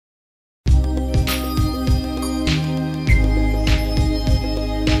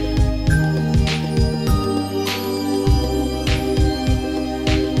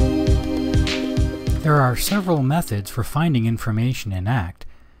are several methods for finding information in ACT,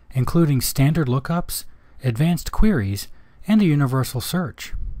 including standard lookups, advanced queries, and a universal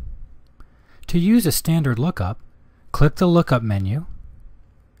search. To use a standard lookup, click the Lookup menu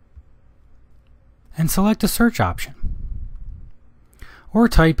and select a search option, or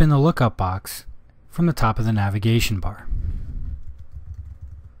type in the lookup box from the top of the navigation bar.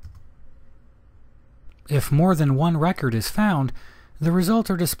 If more than one record is found, the results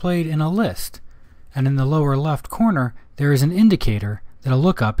are displayed in a list, and in the lower left corner there is an indicator that a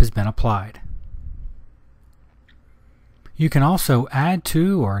lookup has been applied. You can also add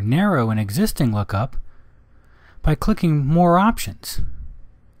to or narrow an existing lookup by clicking More Options,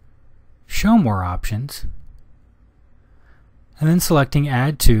 Show More Options, and then selecting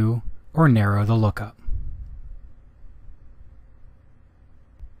Add to or Narrow the Lookup.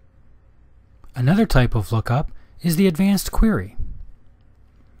 Another type of lookup is the advanced query.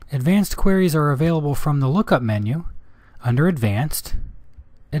 Advanced queries are available from the Lookup menu under Advanced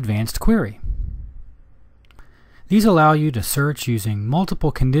Query. These allow you to search using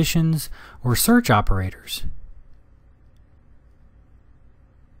multiple conditions or search operators.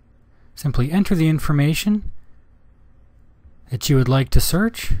 Simply enter the information that you would like to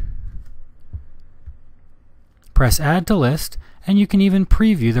search, press Add to List, and you can even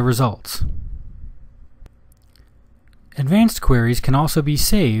preview the results. Advanced queries can also be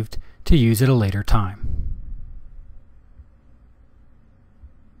saved to use at a later time.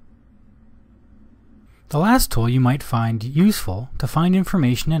 The last tool you might find useful to find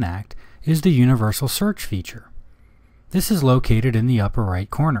information in ACT is the Universal Search feature. This is located in the upper right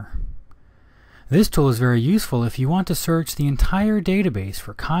corner. This tool is very useful if you want to search the entire database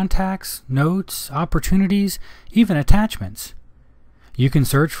for contacts, notes, opportunities, even attachments. You can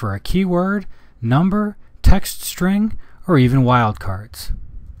search for a keyword, number, text string, or even wildcards.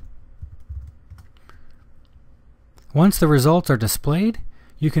 Once the results are displayed,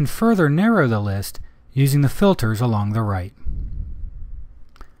 you can further narrow the list using the filters along the right.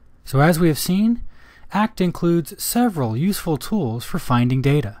 So as we have seen, ACT includes several useful tools for finding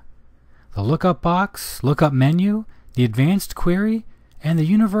data. The lookup box, lookup menu, the advanced query, and the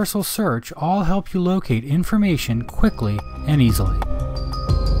universal search all help you locate information quickly and easily.